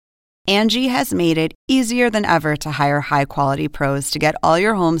Angie has made it easier than ever to hire high-quality pros to get all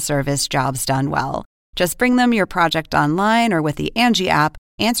your home service jobs done well. Just bring them your project online or with the Angie app,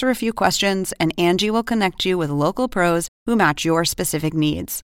 answer a few questions, and Angie will connect you with local pros who match your specific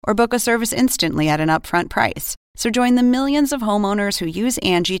needs. Or book a service instantly at an upfront price. So join the millions of homeowners who use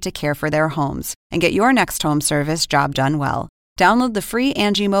Angie to care for their homes and get your next home service job done well. Download the free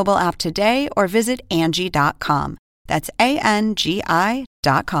Angie mobile app today or visit Angie.com. That's ANGI.com.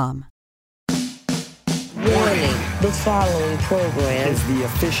 Warning, the following program is the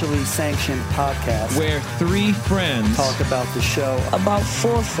officially sanctioned podcast where three friends talk about the show about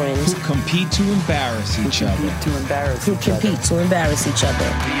four friends who compete to embarrass each other. To embarrass who each compete other. to embarrass each other.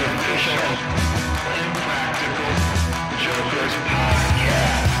 The official Impractical Jokers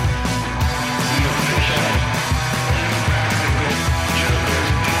podcast. The official Impractical Jokers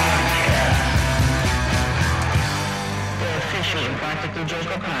podcast. The official Impractical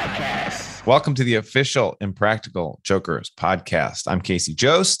Joker podcast. Welcome to the official Impractical Jokers podcast. I'm Casey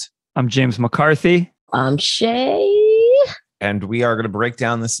Jost. I'm James McCarthy. I'm Shay. And we are going to break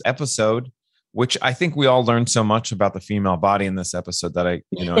down this episode, which I think we all learned so much about the female body in this episode that I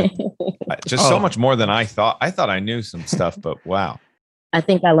just so much more than I thought. I thought I knew some stuff, but wow. I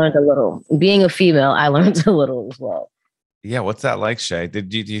think I learned a little. Being a female, I learned a little as well. Yeah. What's that like, Shay? Do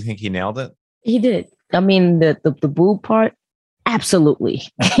you think he nailed it? He did. I mean, the boob part, absolutely.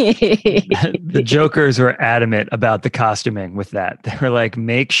 The Jokers were adamant about the costuming with that. They were like,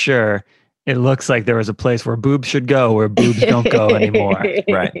 make sure it looks like there was a place where boobs should go, where boobs don't go anymore.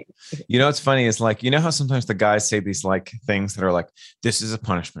 Right. You know, what's funny is like, you know how sometimes the guys say these like things that are like, this is a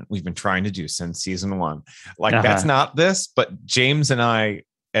punishment we've been trying to do since season one. Like, that's not this, but James and I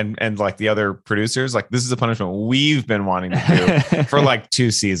and like the other producers, like this is a punishment we've been wanting to do for like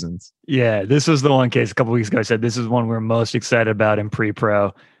 2 seasons. Yeah, this was the one case a couple weeks ago. I said this is one we're most excited about in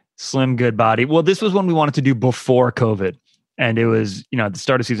pre-pro. Slim, good body. Well, this was one we wanted to do before COVID. And it was, at the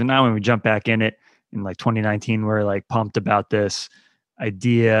start of season 9, when we jumped back in it in like 2019, we're like pumped about this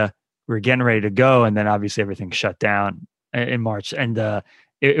idea. We're getting ready to go. And then obviously everything shut down in March. And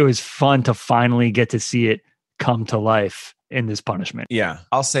it was fun to finally get to see it come to life in this punishment. Yeah.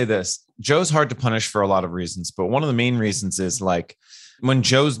 I'll say this. Joe's hard to punish for a lot of reasons, but one of the main reasons is like when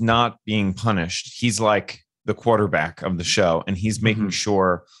Joe's not being punished, he's like the quarterback of the show and he's making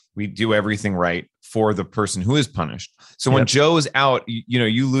sure we do everything right for the person who is punished. So when Joe is out,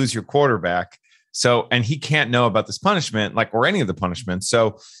 you lose your quarterback. So, and he can't know about this punishment, like, or any of the punishments.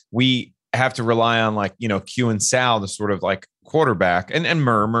 So we have to rely on like, Q and Sal, the sort of like quarterback and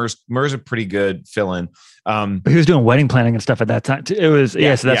Murr's a pretty good fill-in. But he was doing wedding planning and stuff at that time. It was, so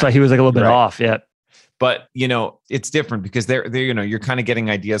that's why he was like a little bit off. Yeah. But, it's different because they're you're kind of getting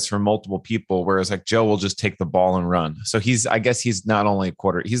ideas from multiple people, whereas like Joe will just take the ball and run. So I guess he's not only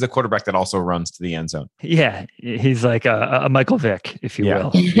he's a quarterback that also runs to the end zone. Yeah. He's like a Michael Vick, if you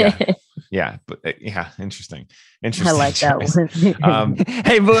will. Yeah. Yeah. But interesting. I like that one.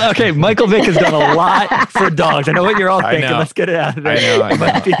 Hey, okay. Michael Vick has done a lot for dogs. I know what you're all thinking. Let's get it out of there. I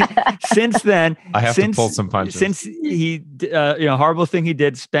know. Since then, I have to pull some punches. Since he, horrible thing he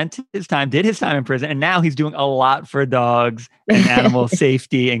did, did his time in prison. And now he's doing a lot for dogs and animal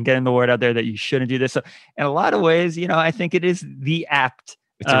safety and getting the word out there that you shouldn't do this. So in a lot of ways, I think it is the apt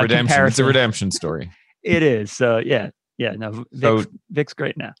It's a redemption. comparison. It's a redemption story. It is. So yeah. No, Vic's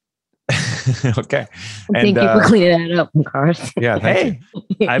great now. Okay. Thank you for cleaning that up, Carson. Yeah. Hey,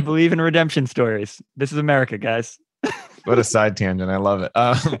 I believe in redemption stories. This is America, guys. What a side tangent. I love it.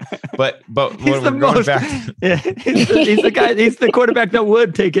 But he's the most, he's the guy, he's the quarterback that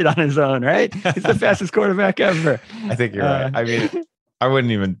would take it on his own, right? He's the fastest quarterback ever. I think you're right. I mean, I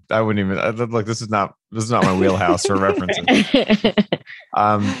wouldn't even look, this is not my wheelhouse for references.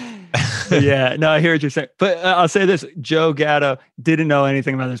 Yeah, no, I hear what you're saying. But I'll say this, Joe Gatto didn't know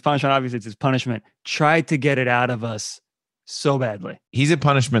anything about this punishment. Obviously it's his punishment. Tried to get it out of us so badly. He's a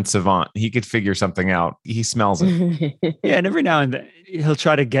punishment savant. He could figure something out. He smells it. Yeah, and every now and then he'll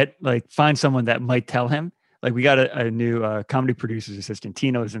try to find someone that might tell him. Like we got a new comedy producer's assistant.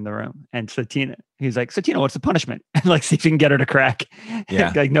 Tina was in the room. And so he's like, so Tina, what's the punishment? And like, see if he can get her to crack.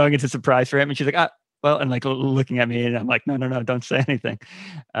 Yeah. Like knowing it's a surprise for him. And she's like, well, and like looking at me and I'm like, no, don't say anything.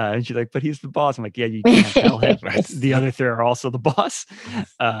 And she's like, but he's the boss. I'm like, yeah, you can't tell him. The other 3 are also the boss.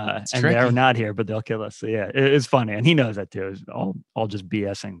 And tricky. They're not here, but they'll kill us. So yeah, it's funny. And he knows that too. It's all just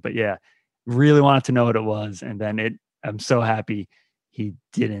BSing. But yeah, really wanted to know what it was. And then I'm so happy he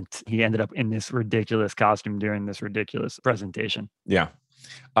didn't. He ended up in this ridiculous costume during this ridiculous presentation. Yeah.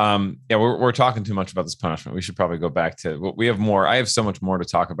 We're talking too much about this punishment. We should probably go back to what we have more. I have so much more to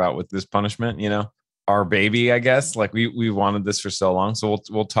talk about with this punishment, our baby, I guess. Like we wanted this for so long. So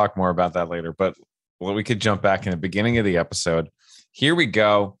we'll talk more about that later. But we could jump back in the beginning of the episode. Here we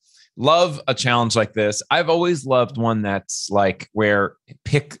go. Love a challenge like this. I've always loved one that's like where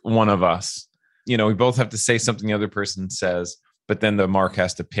pick one of us. We both have to say something the other person says, but then the mark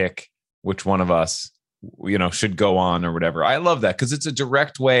has to pick which one of us, should go on or whatever. I love that because it's a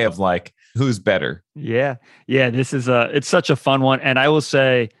direct way of like, who's better. Yeah. This is it's such a fun one. And I will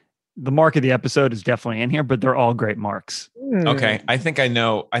say the mark of the episode is definitely in here, but they're all great marks. Okay. I think I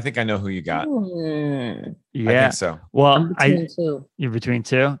know who you got. Yeah. I think so. Well, you're between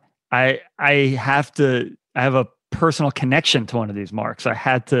two. I have a personal connection to one of these marks. I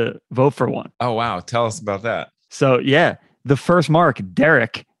had to vote for one. Oh, wow. Tell us about that. So yeah, the first mark,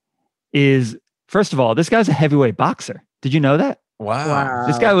 Derek, is, first of all, this guy's a heavyweight boxer. Did you know that? Wow.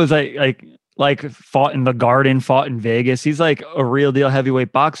 This guy was like fought in the Garden, fought in Vegas. He's like a real deal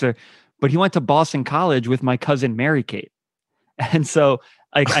heavyweight boxer, but he went to Boston College with my cousin Mary Kate. And so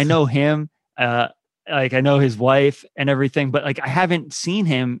like, I know him, like I know his wife and everything, but like I haven't seen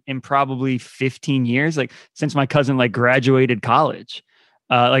him in probably 15 years, like since my cousin like graduated college.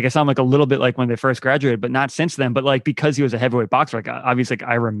 Like I saw him like a little bit like when they first graduated, but not since then. But like because he was a heavyweight boxer, like obviously like,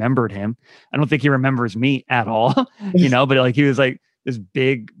 I remembered him. I don't think he remembers me at all, but like he was like this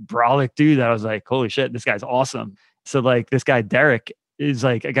big brolic dude that I was like, holy shit, this guy's awesome. So like this guy Derek is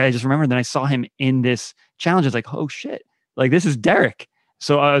like a guy I just remembered. Then I saw him in this challenge. I was like, oh shit, like this is Derek.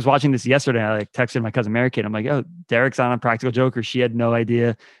 So I was watching this yesterday. I like texted my cousin Mary Kate. I'm like, oh, Derek's on a Practical Joker. She had no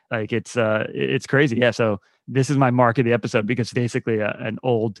idea. Like it's crazy. Yeah. So this is my mark of the episode because it's basically an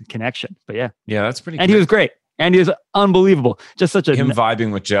old connection. But yeah, that's pretty. And great. He was great. And he was unbelievable. Just such a him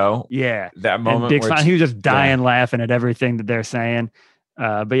vibing with Joe. Yeah, that moment. He was just dying laughing at everything that they're saying.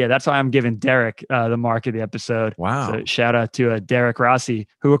 But yeah, that's why I'm giving Derek the mark of the episode. Wow. So shout out to Derek Rossi,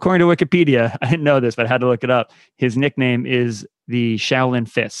 who according to Wikipedia, I didn't know this, but I had to look it up. His nickname is the Shaolin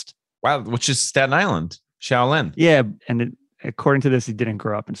Fist. Wow. Which is Staten Island. Shaolin. Yeah. And according to this, he didn't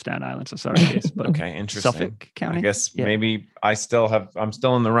grow up in Staten Island. So sorry, case, but okay. Interesting. Suffolk County. I guess maybe I'm still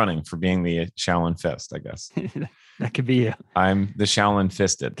in the running for being the Shaolin Fist, I guess. That could be you. I'm the Shaolin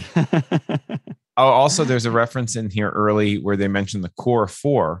Fisted. Oh, also, there's a reference in here early where they mention the Core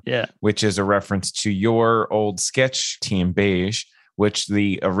 4, which is a reference to your old sketch team, Beige, which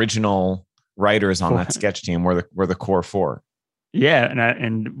the original writers on that sketch team were the Core 4. Yeah,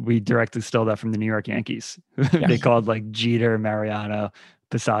 and we directly stole that from the New York Yankees. They called like Jeter, Mariano,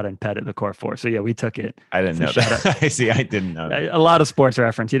 Posada, and Pettit the Core 4. So yeah, we took it. I didn't know that. I see. I didn't know that. A lot of sports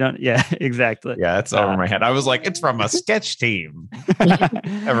reference. You don't. Yeah, exactly. Yeah, that's over my head. I was like, it's from a sketch team.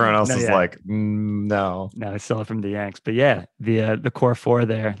 Everyone else is like, no. No, it's still from the Yanks. But yeah, the Core 4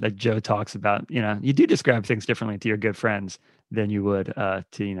 there that Joe talks about. You do describe things differently to your good friends than you would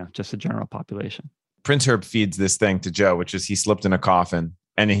to just the general population. Prince Herb feeds this thing to Joe, which is he slipped in a coffin.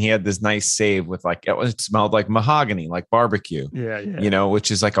 And he had this nice save with like, it smelled like mahogany, like barbecue. Yeah. Which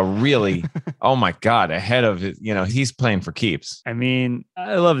is like a really, oh my God, ahead of it. He's playing for keeps. I mean,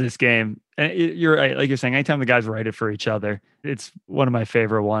 I love this game. And you're right. Like you're saying, anytime the guys write it for each other, it's one of my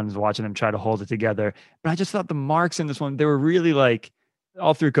favorite ones, watching them try to hold it together. But I just thought the marks in this one, they were really like,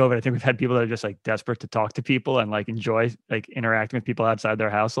 all through COVID, I think we've had people that are just like desperate to talk to people and like enjoy like interacting with people outside their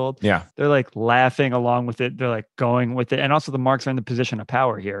household. Yeah. They're like laughing along with it. They're like going with it. And also the marks are in the position of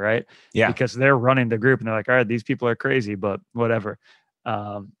power here, right? Yeah. Because they're running the group and they're like, all right, these people are crazy, but whatever.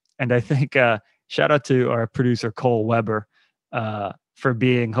 And I think shout out to our producer, Cole Weber, for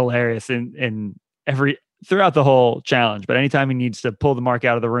being hilarious in throughout the whole challenge. But anytime he needs to pull the mark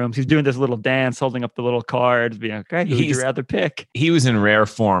out of the rooms, he's doing this little dance, holding up the little cards, being like, okay, who would you rather pick? He was in rare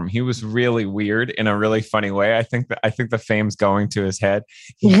form. He was really weird in a really funny way. I think the fame's going to his head.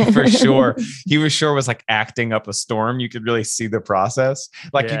 He was like acting up a storm. You could really see the process.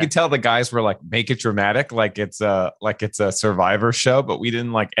 Like you could tell the guys were like, make it dramatic, like it's a Survivor show, but we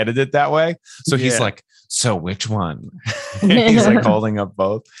didn't like edit it that way. So he's like, so which one? He's like holding up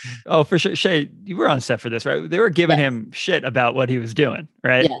both. Oh, for sure. Shay, you were on set for this, right? They were giving him shit about what he was doing,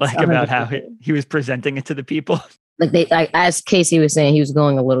 right? Yes, like 100%. About how he was presenting it to the people. Like as Casey was saying, he was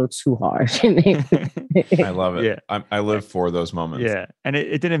going a little too hard. I love it. Yeah. I live for those moments. Yeah. And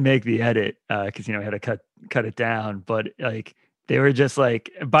it didn't make the edit because, we had to cut it down. But like they were just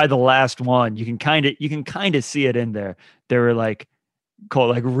like, by the last one, you can kind of see it in there. They were like, Cole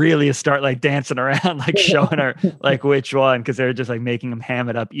like really start like dancing around, like showing her like which one, because they're just like making him ham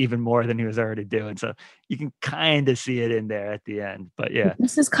it up even more than he was already doing. So you can kind of see it in there at the end. But yeah,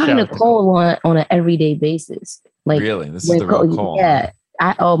 this is kind of Cole on an everyday basis. Like really, this is the real Cole. Yeah.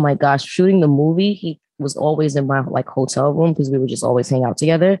 Oh my gosh, shooting the movie, he was always in my like hotel room because we would just always hang out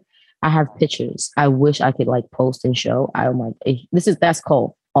together. I have pictures. I wish I could like post and show. I'm like, that's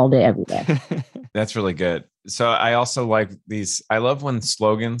Cole all day, every day. That's really good. So I also like these. I love when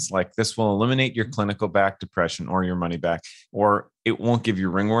slogans like this will eliminate your clinical back depression or your money back, or it won't give you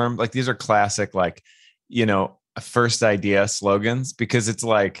ringworm. Like these are classic, like, first idea slogans, because it's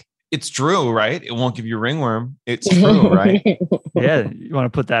like, it's true, right? It won't give you ringworm. It's true, right? Yeah. You want to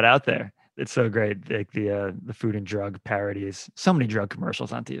put that out there. It's so great. Like the food and drug parodies, so many drug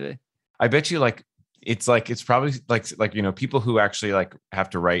commercials on TV. I bet you it's probably like people who actually like have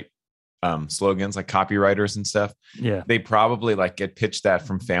to write slogans, like copywriters and stuff. Yeah. They probably like get pitched that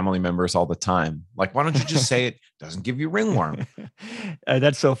from family members all the time. Like, why don't you just say it doesn't give you ringworm?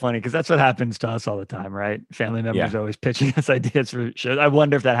 That's so funny because that's what happens to us all the time, right? Family members always pitching us ideas for shows. I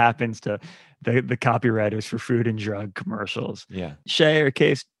wonder if that happens to the copywriters for food and drug commercials. Yeah. Shay or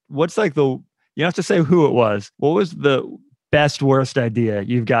Case, what's like you don't have to say who it was. What was the best, worst idea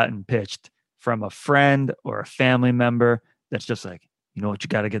you've gotten pitched from a friend or a family member that's just like, you know what you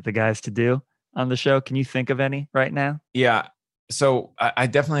got to get the guys to do on the show? Can you think of any right now? Yeah. So I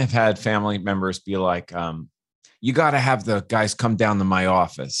definitely have had family members be like, you got to have the guys come down to my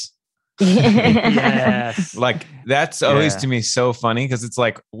office. Yes. Like that's always to me so funny because it's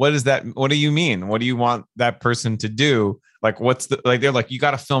like, what is that? What do you mean? What do you want that person to do? Like, they're like, you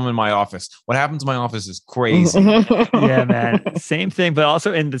got to film in my office. What happens in my office is crazy. Yeah, man. Same thing, but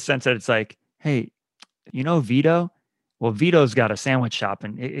also in the sense that it's like, hey, Vito? Well, Vito's got a sandwich shop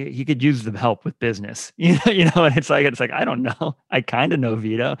and he could use the help with business, and it's like, I don't know. I kind of know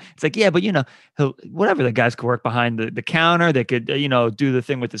Vito. It's like, yeah, but whatever, the guys could work behind the counter. They could, do the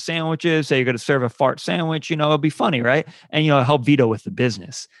thing with the sandwiches. Say you're going to serve a fart sandwich, it'll be funny. Right. And, help Vito with the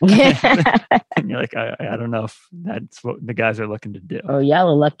business. And you're like, I don't know if that's what the guys are looking to do. Oh, y'all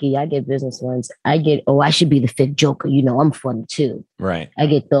are lucky. I get business ones. I should be the fifth joker. I'm funny too. Right. I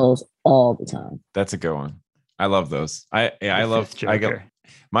get those all the time. That's a good one. I love those.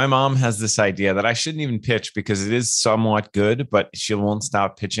 My mom has this idea that I shouldn't even pitch because it is somewhat good, but she won't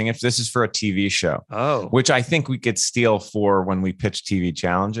stop pitching it. This is for a TV show. Oh, which I think we could steal for when we pitch TV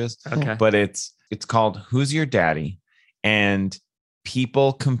challenges. Okay. But it's called Who's Your Daddy? And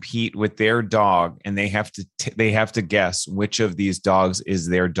people compete with their dog and they have to guess which of these dogs is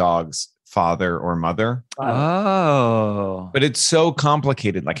their dog's father or mother. Oh. But it's so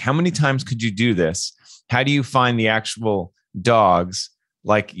complicated. Like, how many times could you do this? How do you find the actual dogs?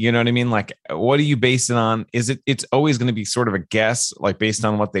 Like, you know what I mean? Like, what do you base it on? It's always going to be sort of a guess, like based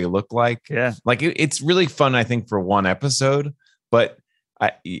on what they look like. Yeah. Like it's really fun, I think, for one episode, but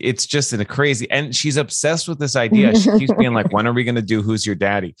it's just in a crazy, and she's obsessed with this idea. She keeps being like, when are we going to do Who's Your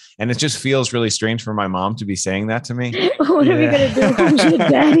Daddy? And it just feels really strange for my mom to be saying that to me. When are we going to do Who's Your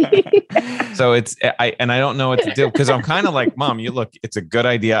Daddy? So I don't know what to do because I'm kind of like, Mom, it's a good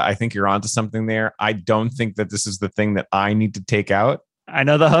idea. I think you're onto something there. I don't think that this is the thing that I need to take out. I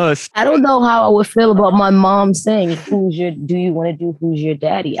know the host. I don't know how I would feel about my mom saying, do you want to do Who's Your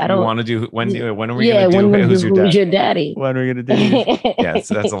Daddy? I don't want to do when are we going to do Who's Your Daddy? When are we going to do? Yeah,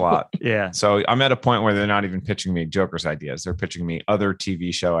 so that's a lot. Yeah. So I'm at a point where they're not even pitching me Joker's ideas. They're pitching me other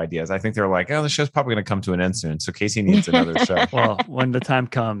TV show ideas. I think they're like, oh, the show's probably going to come to an end soon. So Casey needs another show. Well, when the time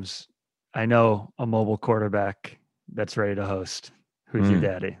comes, I know a mobile quarterback that's ready to host Who's Your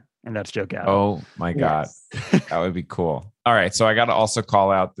Daddy? And that's Joe Gallo. Oh my God. That would be cool. All right. So I got to also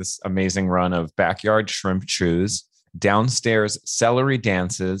call out this amazing run of backyard shrimp chews, downstairs celery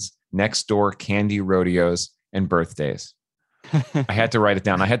dances, next door candy rodeos, and birthdays. I had to write it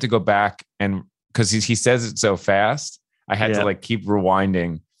down. I had to go back and because he says it so fast, I had to like keep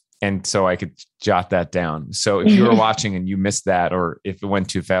rewinding. And so I could jot that down. So if you were watching and you missed that, or if it went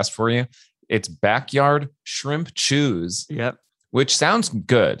too fast for you, it's backyard shrimp chews. Yep. Which sounds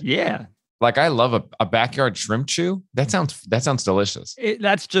good. Yeah. Like I love a backyard shrimp chew. That sounds delicious.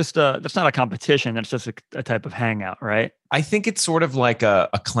 That's just that's not a competition. That's just a type of hangout, right? I think it's sort of like a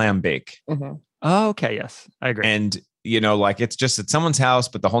clam bake. Mm-hmm. Oh, okay. Yes, I agree. And like it's just at someone's house,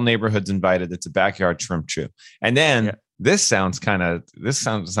 but the whole neighborhood's invited. It's a backyard shrimp chew. And then this sounds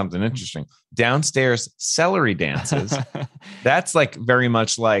something interesting. Downstairs celery dances. That's like very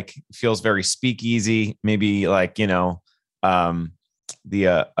much like feels very speakeasy. Maybe like,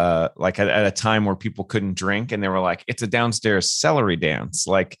 like at a time where people couldn't drink and they were like, it's a downstairs celery dance.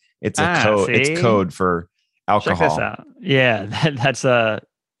 Like it's a code. See? It's code for alcohol. Check this out. Yeah. That's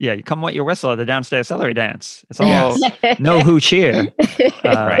you come with your whistle at the downstairs celery dance. It's all no who cheer.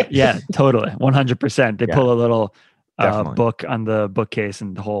 Right. Yeah, totally. 100%. They pull a little book on the bookcase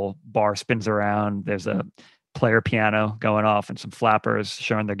and the whole bar spins around. There's a player piano going off and some flappers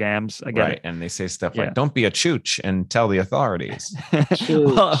showing their gams. I get Right. it. And they say stuff Yeah. like, don't be a chooch and tell the authorities. Well,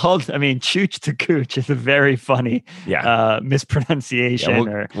 chooch to cooch is a very funny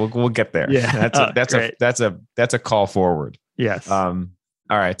mispronunciation. We'll get there. Yeah. That's a call forward. Yes. All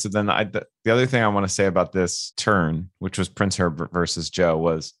right. So then the other thing I want to say about this turn, which was Prince Herb versus Joe,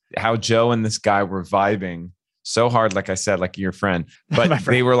 was how Joe and this guy were vibing so hard, like I said, like your friend, but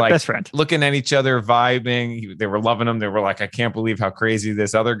they were like best friend. looking at each other, vibing. They were loving him. They were like, I can't believe how crazy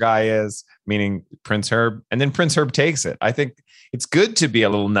this other guy is, meaning Prince Herb. And then Prince Herb takes it. I think it's good to be a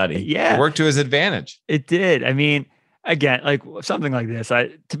little nutty. Yeah. It worked to his advantage. It did. I mean, again, like something like this,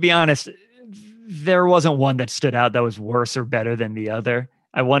 to be honest, there wasn't one that stood out that was worse or better than the other.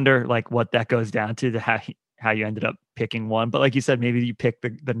 I wonder like what that goes down to how you ended up picking one. But like you said, maybe you picked the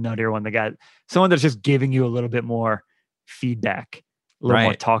nuttier one, someone that's just giving you a little bit more feedback, a little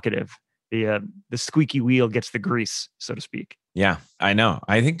more talkative. The squeaky wheel gets the grease, so to speak. Yeah, I know.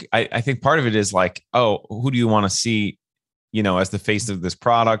 I think part of it is like, oh, who do you want to see, as the face of this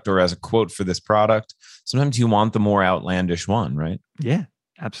product or as a quote for this product? Sometimes you want the more outlandish one, right? Yeah,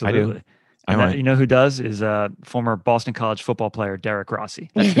 absolutely. You know who does is former Boston College football player Derek Rossi.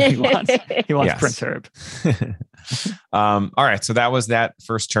 That's who he wants. He wants Prince Herb. All right. So that was that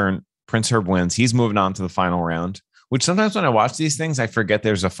first turn. Prince Herb wins. He's moving on to the final round, which sometimes when I watch these things, I forget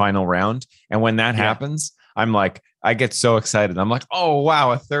there's a final round. And when that happens, I'm like, I get so excited. I'm like, oh,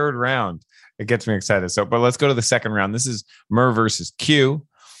 wow, a third round. It gets me excited. But let's go to the second round. This is Murr versus Q.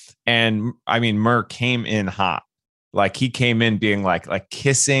 And I mean, Murr came in hot. Like he came in being like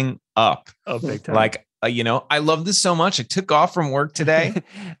kissing up. Oh, big time. Like, I love this so much. I took off from work today.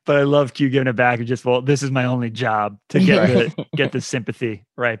 But I love Q giving it back. And just, this is my only job to get the sympathy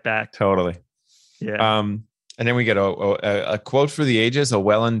right back. Totally. Yeah. And then we get a quote for the ages, a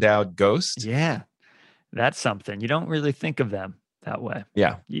well-endowed ghost. Yeah. That's something. You don't really think of them that way.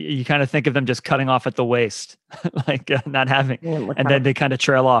 Yeah. You kind of think of them just cutting off at the waist, like not having, and then they kind of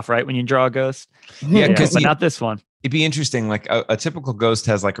trail off, right? When you draw a ghost. Yeah. But not this one. It'd be interesting. Like a typical ghost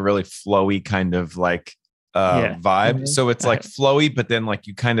has like a really flowy kind of like vibe. Mm-hmm. So it's like flowy, but then like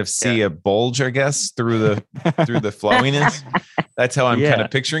you kind of see a bulge, I guess, through the flowiness. That's how I'm kind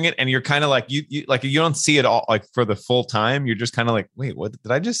of picturing it. And you're kind of like, you don't see it all like for the full time. You're just kind of like, wait, what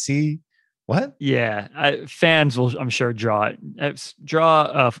did I just see? What? Yeah. Fans will, I'm sure, draw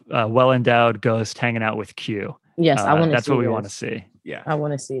a well-endowed ghost hanging out with Q. Yes. I want to see that's what we want to see. Yeah. I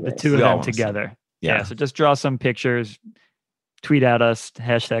want to see the two of them together. Yeah. So just draw some pictures, tweet at us,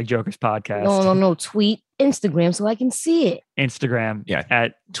 #Jokers Podcast. No. Tweet Instagram so I can see it. Instagram. Yeah.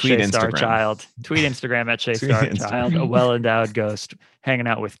 At tweet Shay Instagram. Star Child. Tweet Instagram at Shay Star Child. A well-endowed ghost hanging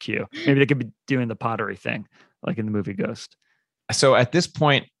out with Q. Maybe they could be doing the pottery thing, like in the movie Ghost. So at this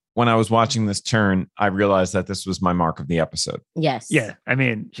point, when I was watching this turn, I realized that this was my mark of the episode. Yes. Yeah. I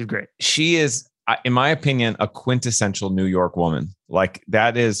mean, she's great. She is, in my opinion, a quintessential New York woman. Like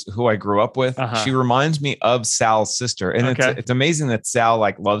that is who I grew up with. Uh-huh. She reminds me of Sal's sister. And it's amazing that Sal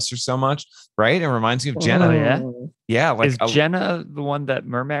like loves her so much, right? It reminds me of Jenna. Oh, yeah. Yeah. Like is Jenna the one that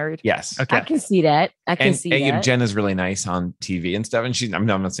Murr married? Yes. Okay. I can see that. Jenna's really nice on TV and stuff. And I'm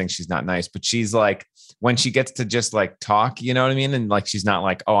not saying she's not nice, but she's like, when she gets to just like talk, you know what I mean? And like, she's not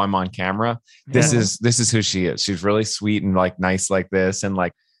like, oh, I'm on camera. This is who she is. She's really sweet and like nice like this. And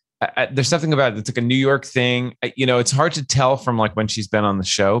like, there's something about it. It's like a New York thing. It's hard to tell from like when she's been on the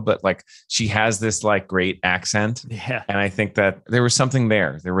show, but like she has this like great accent. Yeah. And I think that there was something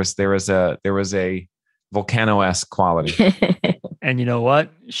there. There was a Volcano-esque quality. And you know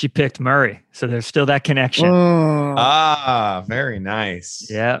what? She picked Murray. So there's still that connection. Very nice.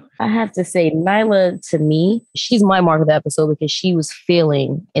 Yeah. I have to say, Nyla, to me, she's my mark of the episode because she was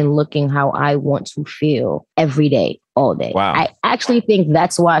feeling and looking how I want to feel every day, all day. Wow. I actually think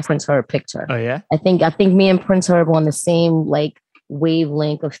that's why Prince Herb picked her. Oh, yeah? I think me and Prince Herb were on the same like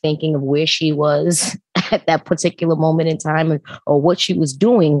wavelength of thinking of where she was at that particular moment in time or what she was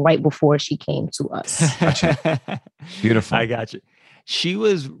doing right before she came to us. Gotcha. Beautiful. I got you. She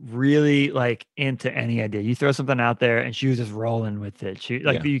was really like into any idea. You throw something out there and she was just rolling with it. She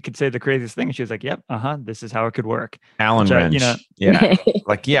you could say the craziest thing. And she was like, yep, this is how it could work. Allen wrench. Yeah.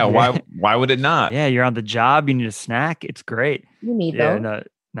 Like, why would it not? Yeah. You're on the job. You need a snack. It's great. You need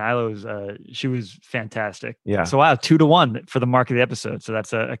Nyla was, she was fantastic. Yeah. So wow, 2-1 for the mark of the episode. So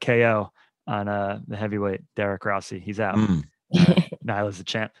that's a KO on the heavyweight Derek Rossi. He's out. Nyla's the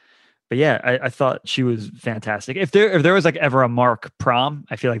champ. But yeah, I thought she was fantastic. If there was like ever a Mark prom,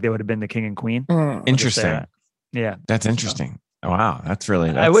 I feel like they would have been the king and queen. Interesting. Yeah. That's interesting. So, wow. That's really,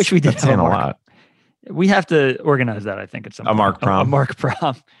 I wish we did saying a lot. We have to organize that, I think, at some point. Mark prom. A Mark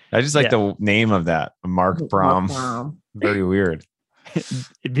prom. I just like the name of that. A Mark prom. Very weird.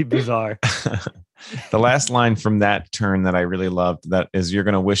 It'd be bizarre. The last line from that turn that I really loved, that is, "You're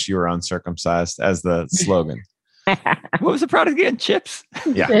going to wish you were uncircumcised," as the slogan. What was the product again? Chips?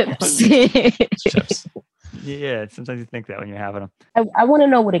 Yeah. Chips. Yeah. Sometimes you think that when you're having them. I want to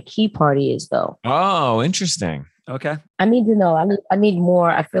know what a key party is, though. Oh, interesting. Okay. I need to know. I need more.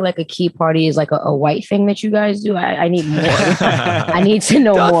 I feel like a key party is like a white thing that you guys do. I need more. I need to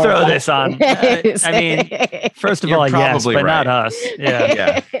know Don't more. throw this on. I mean, first of You're all, yes, probably but right. not us.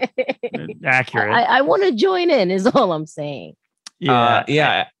 Yeah. Accurate. I want to join in. Is all I'm saying.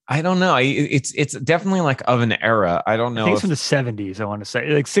 Yeah. I don't know. It's definitely like of an era. I don't know. I think it's from the 70s, I want to say.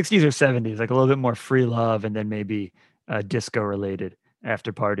 Like 60s or 70s, like a little bit more free love and then maybe disco related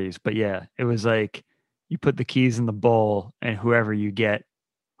after parties. But yeah, it was like you put the keys in the bowl and whoever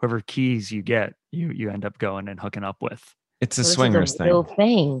keys you get, you end up going and hooking up with. It's a So swingers this is a real thing.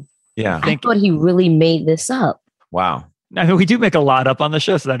 thing. Yeah. I thought he really made this up. Wow. I mean, we do make a lot up on the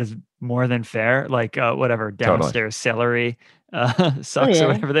show, so that is more than fair. Like whatever downstairs celery sucks or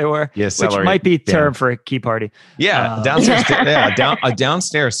whatever they were, Yeah, which celery might be term dance. for a key party. Yeah, downstairs. A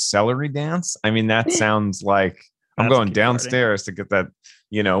downstairs celery dance. I mean, that sounds like I'm That's a going key downstairs to get that,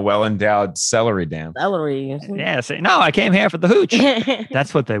 well endowed celery dance. Celery. Yeah, say, no, I came here for the hooch.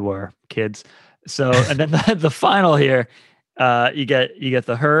 That's what they were, kids. So, and then the final here, you get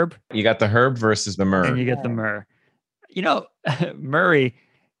the herb You got the herb versus the myrrh. and you get the myrrh. Murray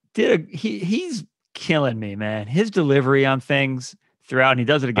he's killing me, man. His delivery on things throughout, and he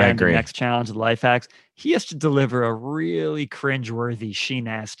does it again in the next challenge, the life hacks. He has to deliver a really cringeworthy she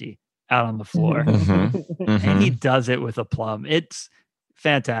nasty out on the floor. And he does it with aplomb. It's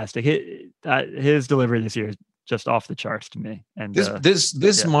fantastic. His delivery this year is just off the charts to me. And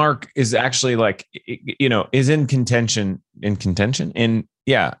this mark is actually like, is in contention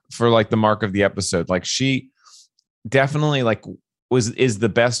for like the mark of the episode. Like, she definitely like is the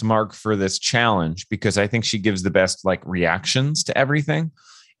best mark for this challenge, because I think she gives the best like reactions to everything.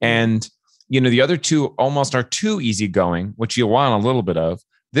 And the other two almost are too easygoing, which you want a little bit of.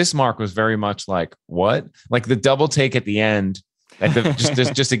 This mark was very much like, what? Like the double take at the end.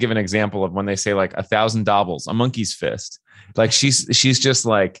 Just to give an example of when they say like 1,000 doubles, a monkey's fist. Like she's just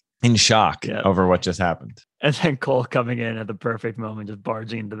like in shock over what just happened. And then Cole coming in at the perfect moment, just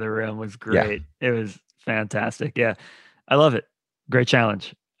barging into the rim was great. Yeah. It was fantastic. Yeah, I love it. Great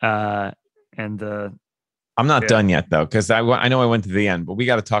challenge. I'm not done yet though, because I know I went to the end, but we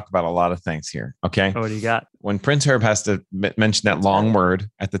got to talk about a lot of things here. Okay. What do you got? When Prince Herb has to mention that long word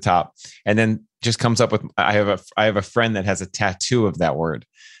at the top, and then just comes up with, I have a friend that has a tattoo of that word.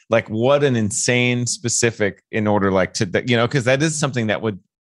 Like, what an insane specific in order, like to, because that is something that would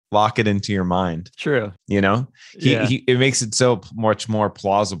lock it into your mind. True. It makes it so much more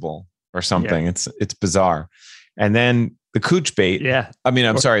plausible or something. Yeah. It's bizarre. And then the cooch bait. Yeah. I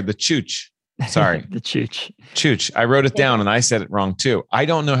mean, sorry, the chooch. Sorry. The chooch. Chooch. I wrote it down and I said it wrong too. I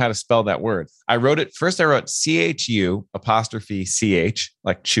don't know how to spell that word. I wrote CHU apostrophe CH,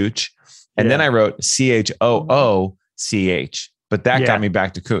 like chooch. And then I wrote CHOOCH, but that got me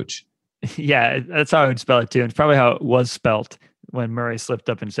back to cooch. Yeah, that's how I would spell it too. And it's probably how it was spelt when Murray slipped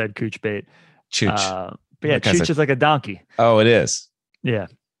up and said cooch bait. Chooch. But yeah, chooch is like a donkey. Oh, it is. Yeah.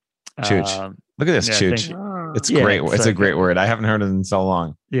 Chooch. Look at this chooch. It's great. It's a great word. I haven't heard it in so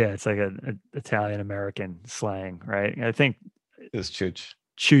long. Yeah, it's like an Italian American slang, right? I think it's chooch.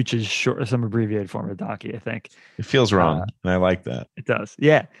 Chooch is short, some abbreviated form of donkey, I think. It feels wrong, and I like that. It does.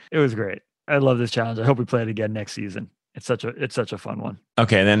 Yeah, it was great. I love this challenge. I hope we play it again next season. It's such a fun one.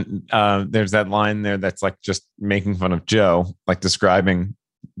 Okay, then there's that line there that's like just making fun of Joe, like describing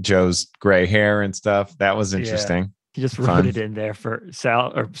Joe's gray hair and stuff. That was interesting. Yeah. He just wrote it in there for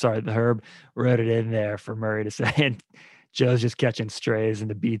the Herb wrote it in there for Murray to say, and Joe's just catching strays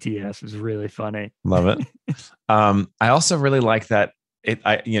into BTS. It was really funny. Love it. I also really like that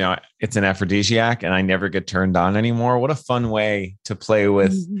it's an aphrodisiac and I never get turned on anymore. What a fun way to play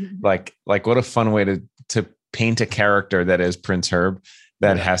with, like what a fun way to paint a character that is Prince Herb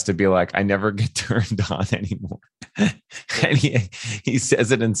that has to be like, I never get turned on anymore. And he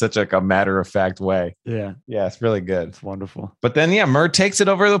says it in such like a matter of fact way. Yeah. Yeah. It's really good. It's wonderful. But then, Murr takes it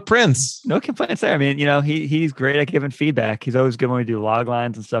over the Prince. No complaints there. I mean, he's great at giving feedback. He's always good when we do log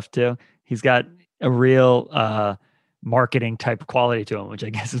lines and stuff too. He's got a real, marketing type quality to him, which I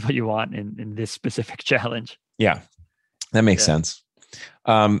guess is what you want in this specific challenge. Yeah, that makes sense.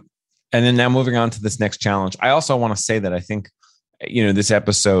 And then now moving on to this next challenge, I also want to say that I think, this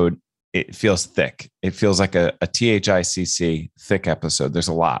episode, it feels thick. It feels like a THICC thick episode. There's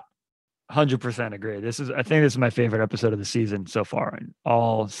a lot. 100% agree. I think this is my favorite episode of the season so far, in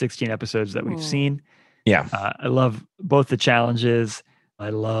all 16 episodes that we've seen. Yeah. I love both the challenges. I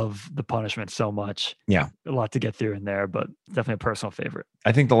love the punishment so much. Yeah. A lot to get through in there, but definitely a personal favorite.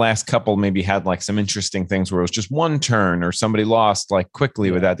 I think the last couple maybe had like some interesting things where it was just one turn or somebody lost like quickly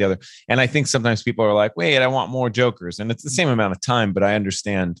without the other. And I think sometimes people are like, wait, I want more jokers. And it's the same amount of time, but I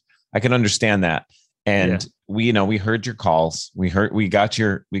can understand that. And we heard your calls. We got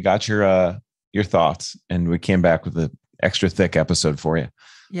your thoughts, and we came back with an extra thick episode for you.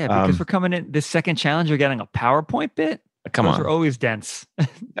 Yeah, because we're coming in this second challenge, we're getting a PowerPoint bit. Those are always dense.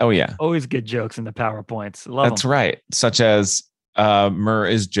 Oh yeah. Always good jokes in the PowerPoints. That's right. Such as Murr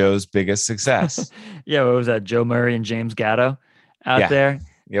is Joe's biggest success. Yeah, what was that? Joe Murray and James Gatto out there.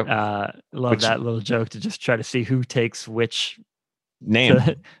 Yep. Love that little joke to just try to see who takes which name.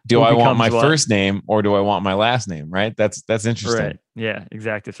 Do I want my first name or do I want my last name? Right. That's interesting. Right. Yeah,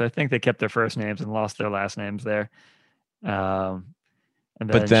 exactly. So I think they kept their first names and lost their last names there. And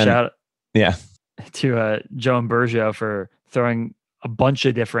then shout to Joe and Bergio for throwing a bunch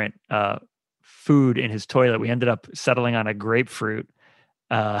of different food in his toilet. We ended up settling on a grapefruit.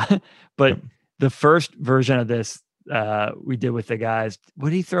 But the first version of this we did with the guys, what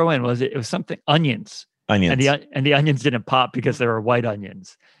did he throw in? It was something onions. And the onions didn't pop because they were white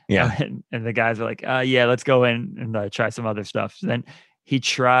onions. Yeah. And the guys were like, let's go in and try some other stuff. So then he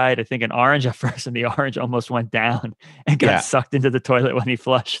tried, I think, an orange at first, and the orange almost went down and got sucked into the toilet when he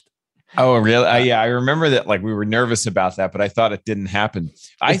flushed. Oh, really? I remember that. Like, we were nervous about that, but I thought it didn't happen.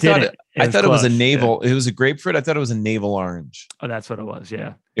 I thought it was a navel. Yeah. It was a grapefruit. I thought it was a navel orange. Oh, that's what it was.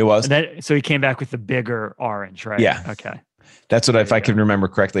 Yeah, it was. And then, so he came back with the bigger orange, right? Yeah. Okay. That's what if I can remember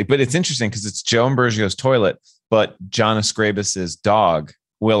correctly. But it's interesting because it's Joe and Bergio's toilet, but John Escrabus's dog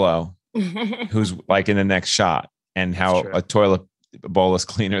Willow, who's like in the next shot, and how a toilet bowl is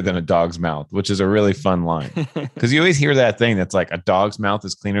cleaner than a dog's mouth, which is a really fun line, because you always hear that thing that's like a dog's mouth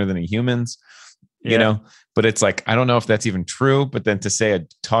is cleaner than a human's, you know, but it's like, I don't know if that's even true, but then to say a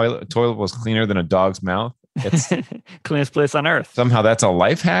toilet was cleaner than a dog's mouth, it's cleanest place on earth. Somehow that's a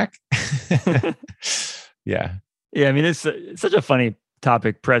life hack. Yeah. I mean, it's such a funny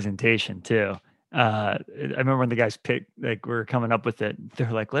topic presentation too. I remember when the guys picked, like, we were coming up with it,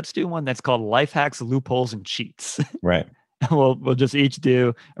 they're like, let's do one that's called Life Hacks, Loopholes, and Cheats. Right. We'll just each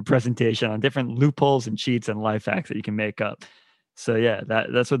do a presentation on different loopholes and cheats and life hacks that you can make up. So yeah,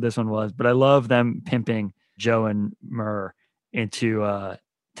 that's what this one was. But I love them pimping Joe and Murr into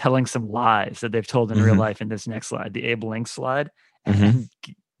telling some lies that they've told in real life in this next slide, the Abe Links slide. And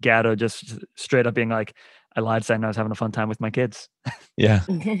Gatto just straight up being like, I lied saying I was having a fun time with my kids. Yeah,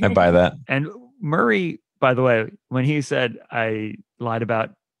 I buy that. And Murray, by the way, when he said I lied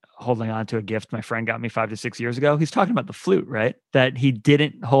about holding on to a gift my friend got me 5 to 6 years ago, he's talking about the flute, right? That he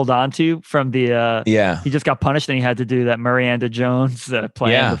didn't hold on to from the he just got punished and he had to do that Miranda Jones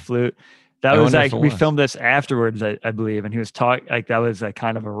playing the flute. That was like, we filmed this afterwards, I believe, and he was talking like that was a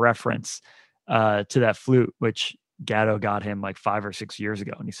kind of a reference to that flute, which Gatto got him like 5 or 6 years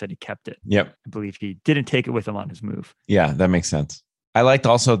ago, and he said he kept it. Yep. I believe he didn't take it with him on his move. Yeah, that makes sense. I liked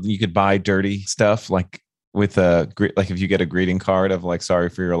also you could buy dirty stuff like with like if you get a greeting card of like, sorry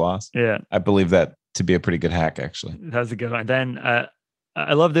for your loss. Yeah. I believe that to be a pretty good hack, actually. That was a good one. Then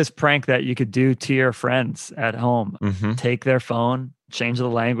I love this prank that you could do to your friends at home. Take their phone, change the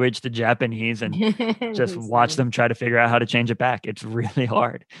language to Japanese, and just watch them try to figure out how to change it back. It's really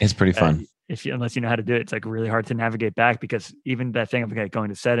hard. It's pretty fun. Unless you know how to do it, it's like really hard to navigate back, because even that thing of going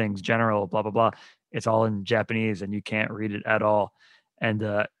to settings, general, blah, blah, blah, it's all in Japanese and you can't read it at all. And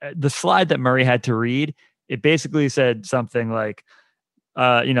the slide that Murray had to read, it basically said something like,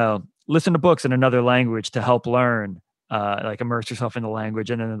 listen to books in another language to help learn, like immerse yourself in the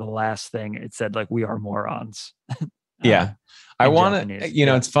language. And then the last thing it said, like, we are morons. Yeah. I want to,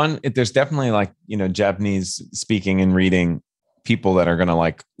 it's fun. There's definitely like, Japanese speaking and reading people that are going to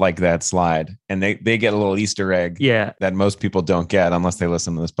like that slide, and they get a little Easter egg that most people don't get unless they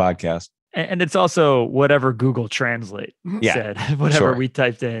listen to this podcast. And it's also whatever Google Translate said, whatever we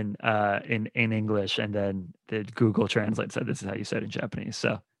typed in English, and then the Google Translate said, this is how you said it in Japanese.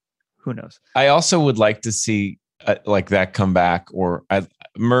 So who knows? I also would like to see like that come back, or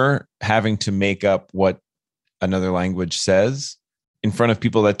Murr having to make up what another language says in front of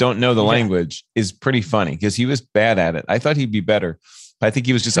people that don't know the language is pretty funny, because he was bad at it. I thought he'd be better, but I think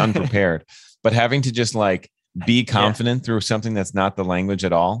he was just unprepared. But having to just like be confident through something that's not the language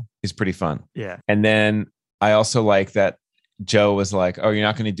at all is pretty fun. Yeah. And then I also like that Joe was like, oh, you're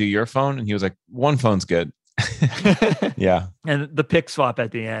not going to do your phone? And he was like, one phone's good. Yeah. And the pick swap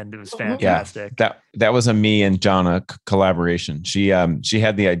at the end, it was Yeah. fantastic. That was a me and Jonna collaboration. She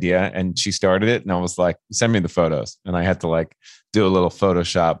had the idea and she started it, and I was like, send me the photos, and I had to like do a little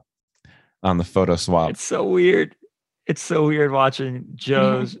Photoshop on the photo swap. It's so weird. It's so weird watching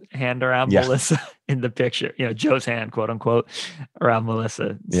Joe's hand around Yeah. Melissa in the picture. Joe's hand, quote unquote, around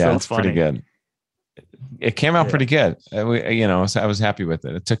Melissa. Yeah, so it's funny. pretty good. It came out Yeah. pretty good. I was happy with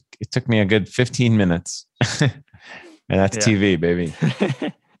it. It took me a good 15 minutes, and that's Yeah. TV, baby.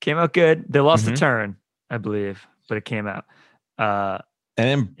 Came out good. They lost the Mhm. turn, I believe, but it came out. And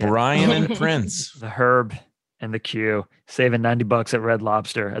then Yeah. Brian and Prince. The Herb and the Q saving $90 at Red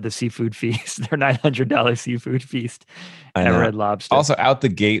Lobster at the seafood feast. Their $900 seafood feast I at know. Red Lobster. Also out the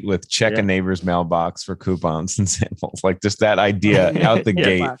gate with check Yeah. a neighbor's mailbox for coupons and samples. Like just that idea out the Yeah.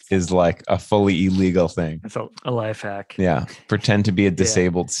 gate is like a fully illegal thing. It's a life hack. Yeah. Pretend to be a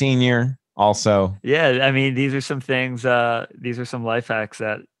disabled senior. Also, Yeah, I mean, these are some things. These are some life hacks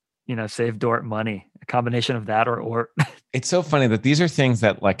that save Dort money. A combination of that or it's so funny that these are things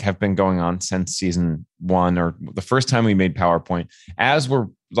that like have been going on since season 1 or the first time we made PowerPoint. As we're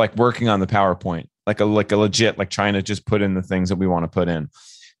like working on the PowerPoint, like a legit, like trying to just put in the things that we want to put in.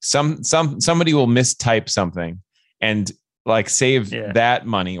 Somebody will mistype something and like save that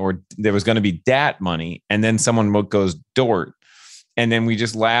money, or there was going to be dat money, and then someone goes Dort. And then we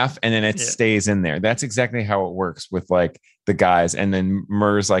just laugh, and then it stays in there. That's exactly how it works with like the guys. And then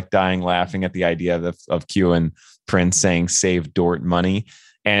Murr's like dying laughing at the idea of Q and Prince saying "save Dort money,"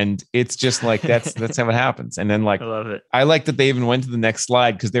 and it's just like that's how it happens. And then like I love it. I like that they even went to the next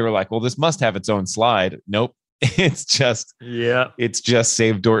slide because they were like, "Well, this must have its own slide." Nope, it's just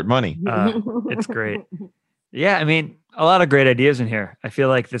save Dort money. It's great. Yeah, I mean, a lot of great ideas in here. I feel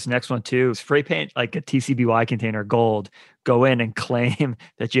like this next one too, spray paint like a TCBY container gold, go in and claim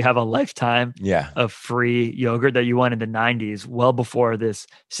that you have a lifetime of free yogurt that you won in the 90s, well before this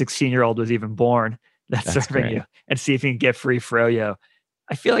 16-year-old was even born, that's serving great. you, and see if you can get free froyo.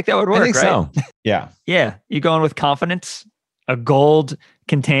 I feel like that would work, I think right? so. Yeah. Yeah. You going with confidence, a gold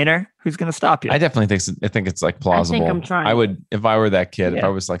container, who's going to stop you? I definitely think it's like plausible. I'm trying. I would, if I were that kid, if Yeah. I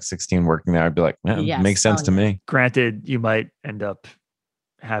was like 16 working there, I'd be like, man, Yes. makes sense to me. Granted, you might end up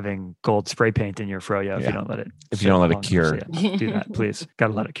having gold spray paint in your froyo if Yeah. you don't let it. If sit you don't let it long enough. cure. So yeah, do that, please. Got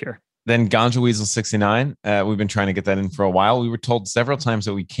to let it cure. Then Ganja Weasel 69. We've been trying to get that in for a while. We were told several times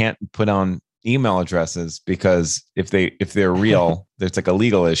that we can't put on email addresses because if they're real, there's like a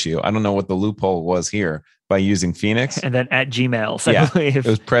legal issue. I don't know what the loophole was here by using Phoenix. And then at Gmail. So Yeah. I believe It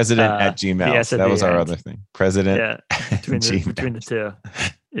was president at the Gmail. S at That the was our end. other thing. President. Yeah, between Gmail. the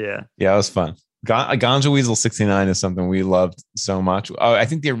two. Yeah. Yeah, it was fun. Ganja Weasel 69 is something we loved so much. Oh, I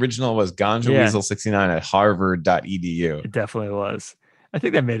think the original was Ganja Yeah. Weasel 69 at harvard.edu. It definitely was. I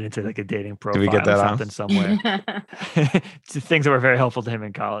think that made it into like a dating profile we get that or on? something somewhere. Things that were very helpful to him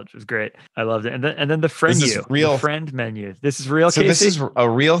in college. It was great. I loved it. And then the friend This is you, real. the friend menu. This is real, So Casey? this is a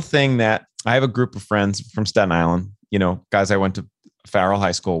real thing that I have a group of friends from Staten Island, guys I went to Farrell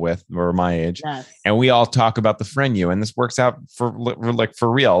High School with, were my age. Yes. And we all talk about the friend you, and this works out for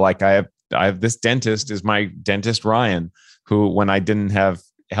real. Like I have this dentist is my dentist, Ryan, who when I didn't have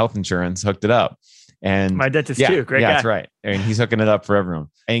health insurance, hooked it up. And My dentist too. Great guy. that's right. And he's hooking it up for everyone.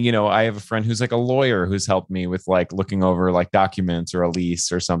 And, I have a friend who's like a lawyer who's helped me with like looking over like documents or a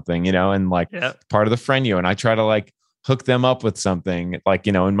lease or something, and like Yeah. part of the friend you. And I try to like hook them up with something like,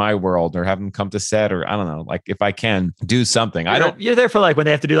 in my world, or have them come to set, or I don't know, like if I can do something. You're there for like when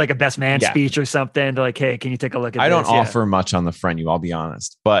they have to do like a best man Yeah. speech or something. They're like, hey, can you take a look at I don't this? Yeah. offer much on the friend you, I'll be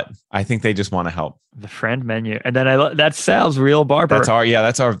honest, but I think they just want to help. The friend menu. And then that's Sal's real barber. That's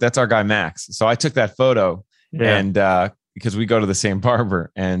our guy, Max. So I took that photo Yeah. and because we go to the same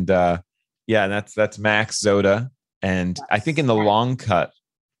barber, and that's Max Zoda. And I think in the long cut,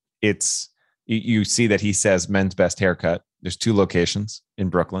 it's you see that he says men's best haircut. There's 2 locations in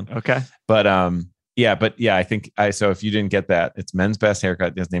Brooklyn. Okay. But I think so if you didn't get that, it's men's best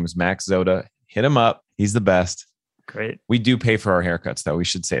haircut. His name is Max Zoda. Hit him up. He's the best. Great. We do pay for our haircuts, though. We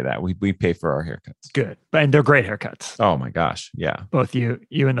should say that. We pay for our haircuts. Good. And they're great haircuts. Oh my gosh. Yeah. Both you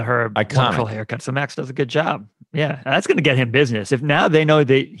and the Herb, Iconic. wonderful haircuts. So Max does a good job. Yeah, that's going to get him business. If now they know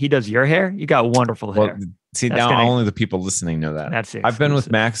that he does your hair, you got wonderful hair. Well, see, That's now gonna- only the people listening know that. That's the I've been with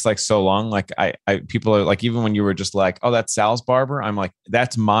exclusive. Max like so long. Like I people are like, even when you were just like, oh, that's Sal's barber. I'm like,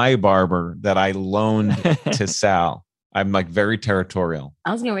 that's my barber that I loaned to Sal. I'm like very territorial.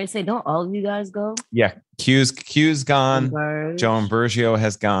 I was getting ready to say, don't all of you guys go? Yeah. Q's gone. Converge. Joe Ambrosio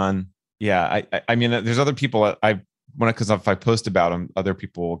has gone. Yeah. I mean, there's other people that because if I post about them, other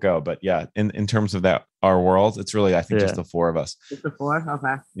people will go. But yeah, in terms of our world, it's really, I think, just the 4 of us. Just the 4?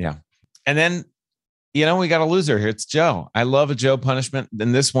 Okay. Yeah. And then You know, we got a loser here. It's Joe. I love a Joe punishment.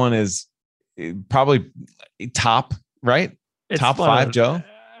 And this one is probably top, right? It's Top one 5, of- Joe.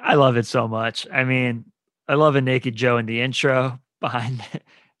 I love it so much. I mean, I love a naked Joe in the intro behind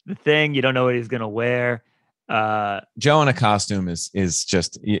the thing. You don't know what he's gonna wear. Joe in a costume is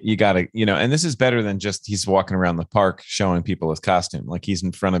just you gotta, and this is better than just he's walking around the park showing people his costume. Like he's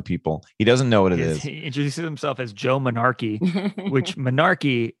in front of people. He doesn't know what it is. He introduces himself as Joe Monarchy, which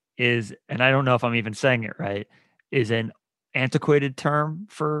Monarchy is, and I don't know if I'm even saying it right, is an antiquated term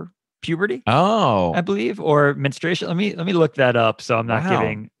for puberty, Oh, I believe, or menstruation. Let me look that up so I'm not Wow.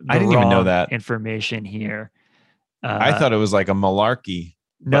 giving the I didn't even know wrong that. information here. I thought it was like a malarkey,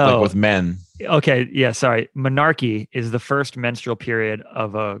 but no. like with men. Okay, yeah, sorry. Menarche is the first menstrual period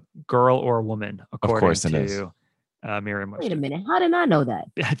of a girl or a woman, according course it is. to Merriam-Webster. Wait a minute. How did I know that?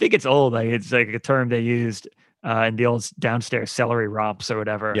 I think it's old. Like it's like a term they used in the old downstairs celery romps or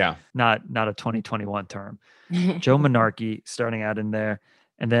whatever. Yeah. Not a 2021 term. Joe Menarche starting out in there.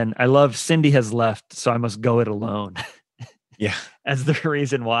 And then I love Cindy has left, so I must go it alone. Yeah. As the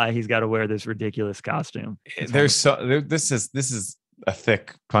reason why he's got to wear this ridiculous costume. This is a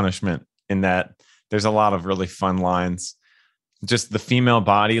thick punishment in that there's a lot of really fun lines. Just the female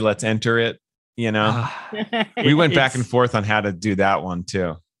body, let's enter it. We went back and forth on how to do that one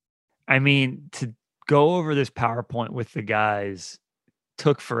too. I mean, to go over this PowerPoint with the guys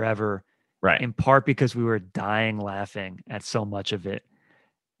took forever, Right. in part because we were dying laughing at so much of it.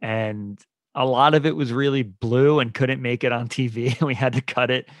 And a lot of it was really blue and couldn't make it on TV. And we had to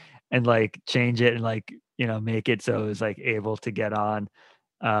cut it and like change it and like, make it so it was like able to get on.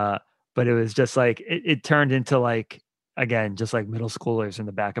 But it was just like, it turned into like, again, just like middle schoolers in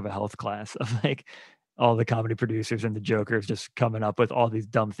the back of a health class of like all the comedy producers and the jokers just coming up with all these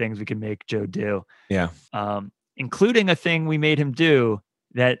dumb things we can make Joe do. Yeah. Including a thing we made him do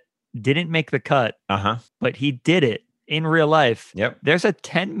that didn't make the cut, but he did it in real life. Yep. There's a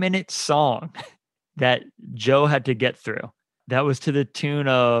 10-minute song that Joe had to get through. That was to the tune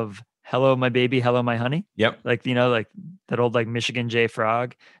of Hello, My Baby, Hello, My Honey. Yep. Like, like that old like Michigan J.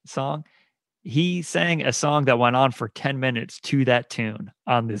 Frog song. He sang a song that went on for 10 minutes to that tune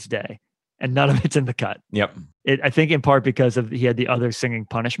on this day. And none of it's in the cut. Yep. I think in part because he had the other singing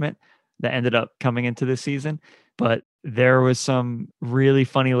punishment that ended up coming into this season. But there was some really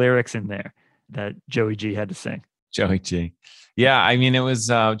funny lyrics in there that Joey G had to sing. Joey G. Yeah, I mean, it was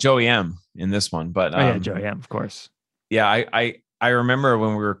Joey M in this one, but Joey M, of course. Yeah, I remember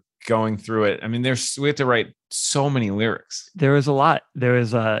when we were going through it. I mean, we had to write so many lyrics. There was a lot. There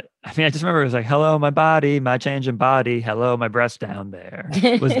was I just remember it was like, hello, my body, my changing body. Hello, my breast down there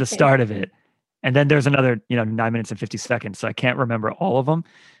was the start of it. And then there's another, 9 minutes and 50 seconds. So I can't remember all of them.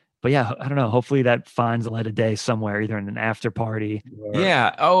 But yeah, I don't know. Hopefully that finds the light of day somewhere, either in an after party.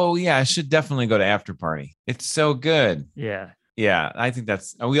 Yeah. Oh, yeah. I should definitely go to after party. It's so good. Yeah. Yeah. I think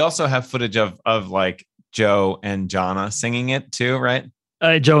we also have footage of like Joe and Jonna singing it too, right?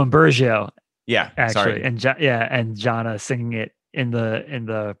 Joe and Bergio. Yeah. Actually. Sorry. And and Jonna singing it in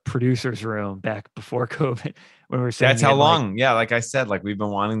the producer's room back before COVID when we were singing. That's how long. Yeah. Like I said, like we've been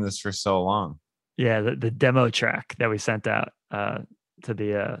wanting this for so long. Yeah. The demo track that we sent out, to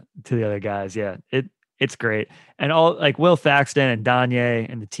the other guys. Yeah, it's great. And all like Will Thaxton and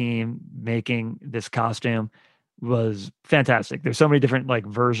Danye and the team making this costume was fantastic. There's so many different like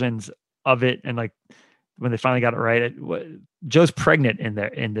versions of it. And like when they finally got it right, Joe's pregnant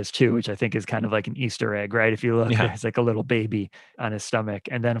in this too, which I think is kind of like an Easter egg, right? If you look, there's like a little baby on his stomach.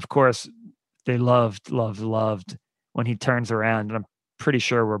 And then of course they loved when he turns around, and I'm pretty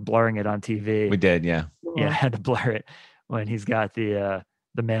sure we're blurring it on TV. We did. Yeah. Yeah. I had to blur it when he's got the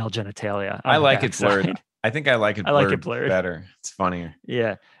male genitalia. I like it blurred. I think I like it blurred better. It's funnier.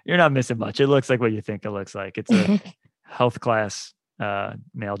 Yeah. You're not missing much. It looks like what you think it looks like. It's a health class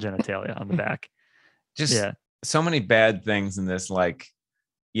male genitalia on the back. Just so many bad things in this, like,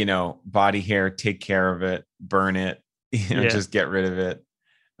 body hair, take care of it, burn it, just get rid of it.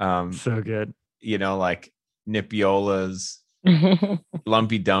 So good. Like nipiolas,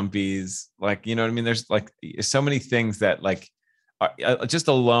 lumpy dumpies, like, you know what I mean? There's like so many things that like just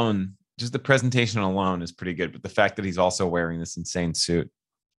the presentation alone is pretty good. But the fact that he's also wearing this insane suit.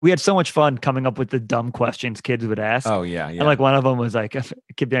 We had so much fun coming up with the dumb questions kids would ask. Oh yeah. And like one of them was like, a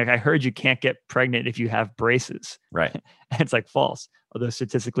kid being like, I heard you can't get pregnant if you have braces. Right. And it's like false. Although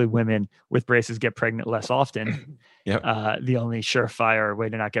statistically women with braces get pregnant less often. Yep. The only surefire way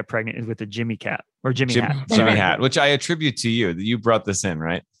to not get pregnant is with the Jimmy hat or Jimmy hat. Jimmy hat, which I attribute to you. You brought this in,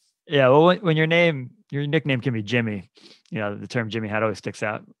 right? Yeah. Well, when your nickname can be Jimmy, the term Jimmy hat always sticks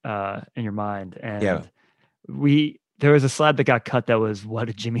out in your mind. And There was a slide that got cut that was what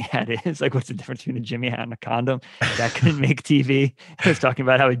a Jimmy hat is. Like, what's the difference between a Jimmy hat and a condom? That couldn't make TV. It was talking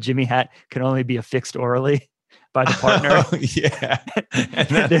about how a Jimmy hat can only be affixed orally by the partner. Oh, yeah.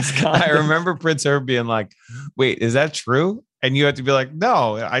 And I remember Prince Herb being like, wait, is that true? And you have to be like,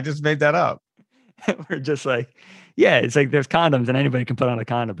 no, I just made that up. We're just like, yeah, it's like there's condoms and anybody can put on a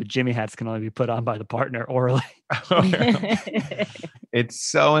condom, but Jimmy hats can only be put on by the partner orally. It's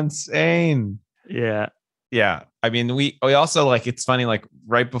so insane. Yeah. Yeah. I mean, we also like, it's funny, like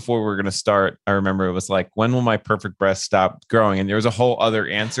right before we were going to start, I remember it was like, when will my perfect breast stop growing? And there was a whole other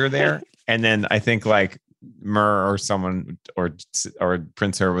answer there. And then I think like Murr or someone or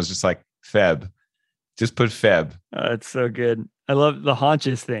Prince Herb was just like, Feb. Just put Feb. It's so good. I love the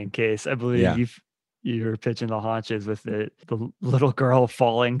haunches thing, Case. I believe you were pitching the haunches with the little girl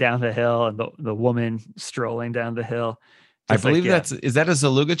falling down the hill and the woman strolling down the hill. I believe is that a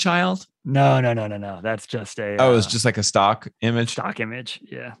Zaluga child? No. That's just a it was just like a stock image. Stock image,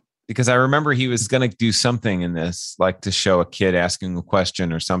 yeah. Because I remember he was gonna do something in this, like to show a kid asking a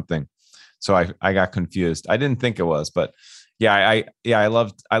question or something. So I got confused. I didn't think it was, but I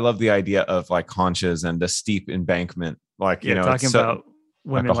loved the idea of like haunches and the steep embankment. Like, you know, talking about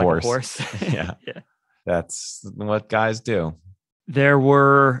women like a horse. Yeah. That's what guys do. There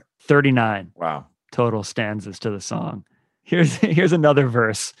were 39 wow total stanzas to the song. Here's another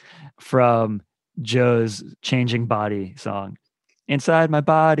verse from Joe's Changing Body song. Inside my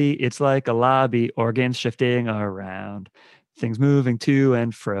body, it's like a lobby, organs shifting around, things moving to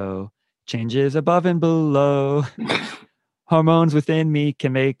and fro, changes above and below. Hormones within me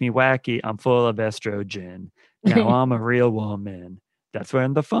can make me wacky. I'm full of estrogen. Now I'm a real woman. That's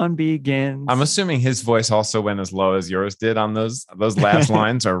when the fun begins. I'm assuming his voice also went as low as yours did on those last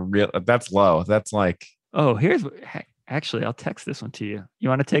lines are real. That's low. That's like, oh, actually, I'll text this one to you. You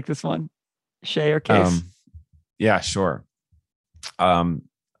want to take this one, Shay or Case? Yeah, sure.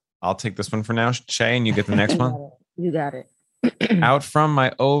 I'll take this one for now, Shay, and you get the next one. You got it. Out from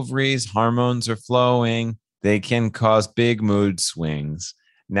my ovaries, hormones are flowing. They can cause big mood swings.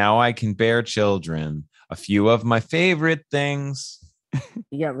 Now I can bear children. A few of my favorite things.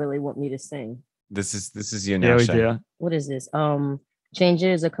 You really want me to sing? This is you now, yeah, Shay. do. What is this?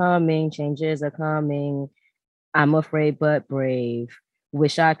 Changes are coming. Changes are coming. I'm afraid but brave.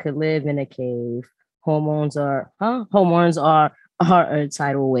 Wish I could live in a cave. Hormones are a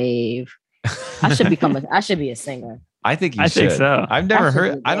tidal wave. I should be a singer. I think you should. Think so. I've never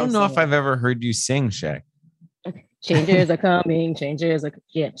heard. I don't know if I've ever heard you sing, Shay. Changes are coming. Changes are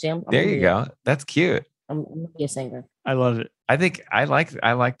There you go. That's cute. I'm gonna be a singer. I love it. I think I like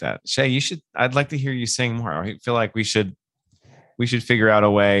that. Shay, you should. I'd like to hear you sing more. I feel like we should figure out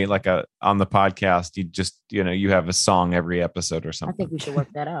a way, like on the podcast. You just, you have a song every episode or something. I think we should work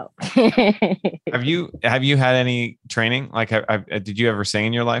that out. Have you had any training? Like, did you ever sing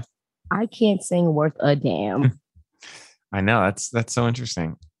in your life? I can't sing worth a damn. I know that's so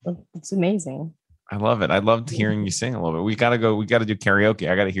interesting. It's amazing. I love it. I loved hearing you sing a little bit. We got to do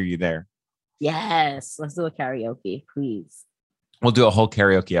karaoke. I got to hear you there. Yes. Let's do a karaoke, please. We'll do a whole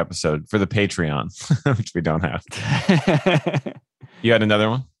karaoke episode for the Patreon, which we don't have. You had another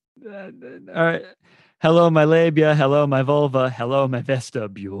one? All right. Hello, my labia. Hello, my vulva. Hello, my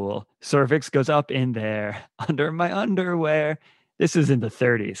vestibule. Cervix goes up in there under my underwear. This is in the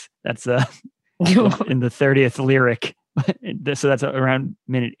 30s. That's in the 30th lyric. So that's around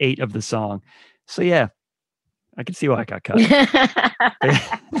minute 8 of the song. So yeah, I can see why I got cut.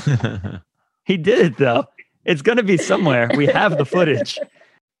 He did it though. It's going to be somewhere. We have the footage.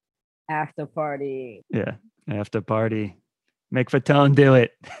 After party. Yeah. After party. Make Fatone do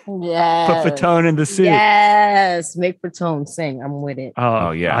it. Yes. Put Fatone in the suit. Yes. Make Fatone sing. I'm with it. Oh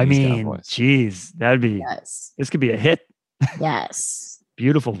yeah. I mean, geez, that'd be, this could be a hit. Yes.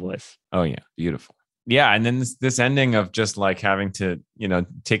 Beautiful voice. Oh yeah. Beautiful. Yeah. And then this ending of just like having to,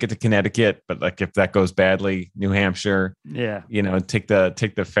 take it to Connecticut, but like if that goes badly, New Hampshire, yeah, take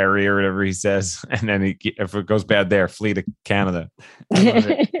the ferry or whatever he says. And then if it goes bad there, flee to Canada. I love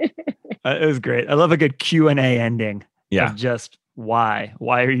it. It was great. I love a good Q&A ending. Yeah. Of just why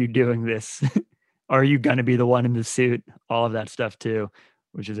are you doing this? Are you going to be the one in the suit? All of that stuff too,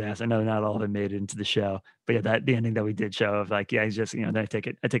 which is ass. I know not all of it made it into the show, but yeah, the ending that we did show of like, yeah, he's just, then I take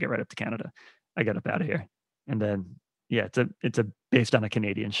it right up to Canada. I got up out of here. And then, yeah, it's a based on a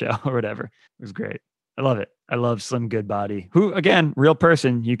Canadian show or whatever. It was great. I love it. I love Slim Goodbody, who again, real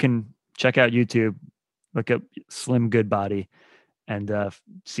person. You can check out YouTube, look up Slim Goodbody and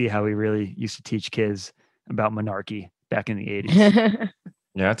see how he really used to teach kids about monarchy back in the 80s.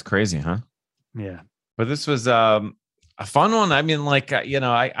 Yeah, that's crazy, huh? Yeah. But this was a fun one. I mean, like,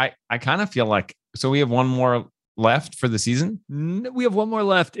 I kind of feel like, so we have one more left for the season? We have one more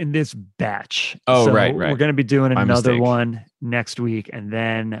left in this batch. Oh, So right. We're going to be doing My another mistake. one next week, and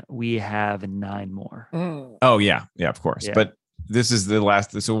then we have 9 more. Oh, yeah. Yeah, of course. Yeah. But this is the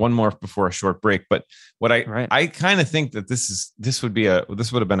last. So one more before a short break. But what Right. I kind of think that this would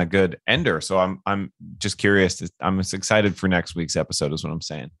have been a good ender. So I'm just curious. I'm as excited for next week's episode is what I'm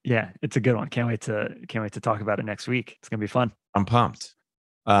saying. Yeah, it's a good one. Can't wait to talk about it next week. It's going to be fun. I'm pumped.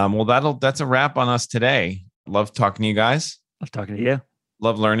 Well, that's a wrap on us today. Love talking to you guys. Love talking to you.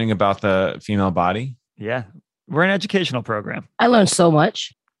 Love learning about the female body. Yeah, we're an educational program. I learned so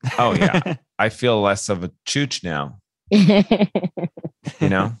much. Oh yeah. I feel less of a chooch now, you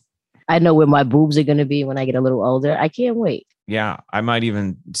know? I know where my boobs are going to be when I get a little older. I can't wait. Yeah. I might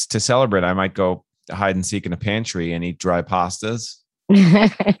even, to celebrate, I might go hide and seek in a pantry and eat dry pastas.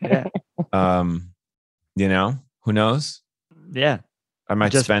 Yeah, You know, who knows? yeah, I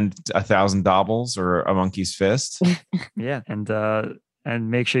might Just- spend 1,000 doubles or a monkey's fist. yeah,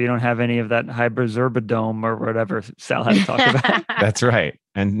 and make sure you don't have any of that hyperzerbidome or whatever Sal had to talk about. That's right.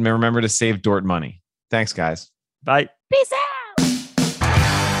 And remember to save Dort money. Thanks, guys. Bye. Peace out.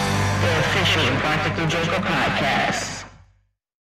 The official Impractical Joker podcast.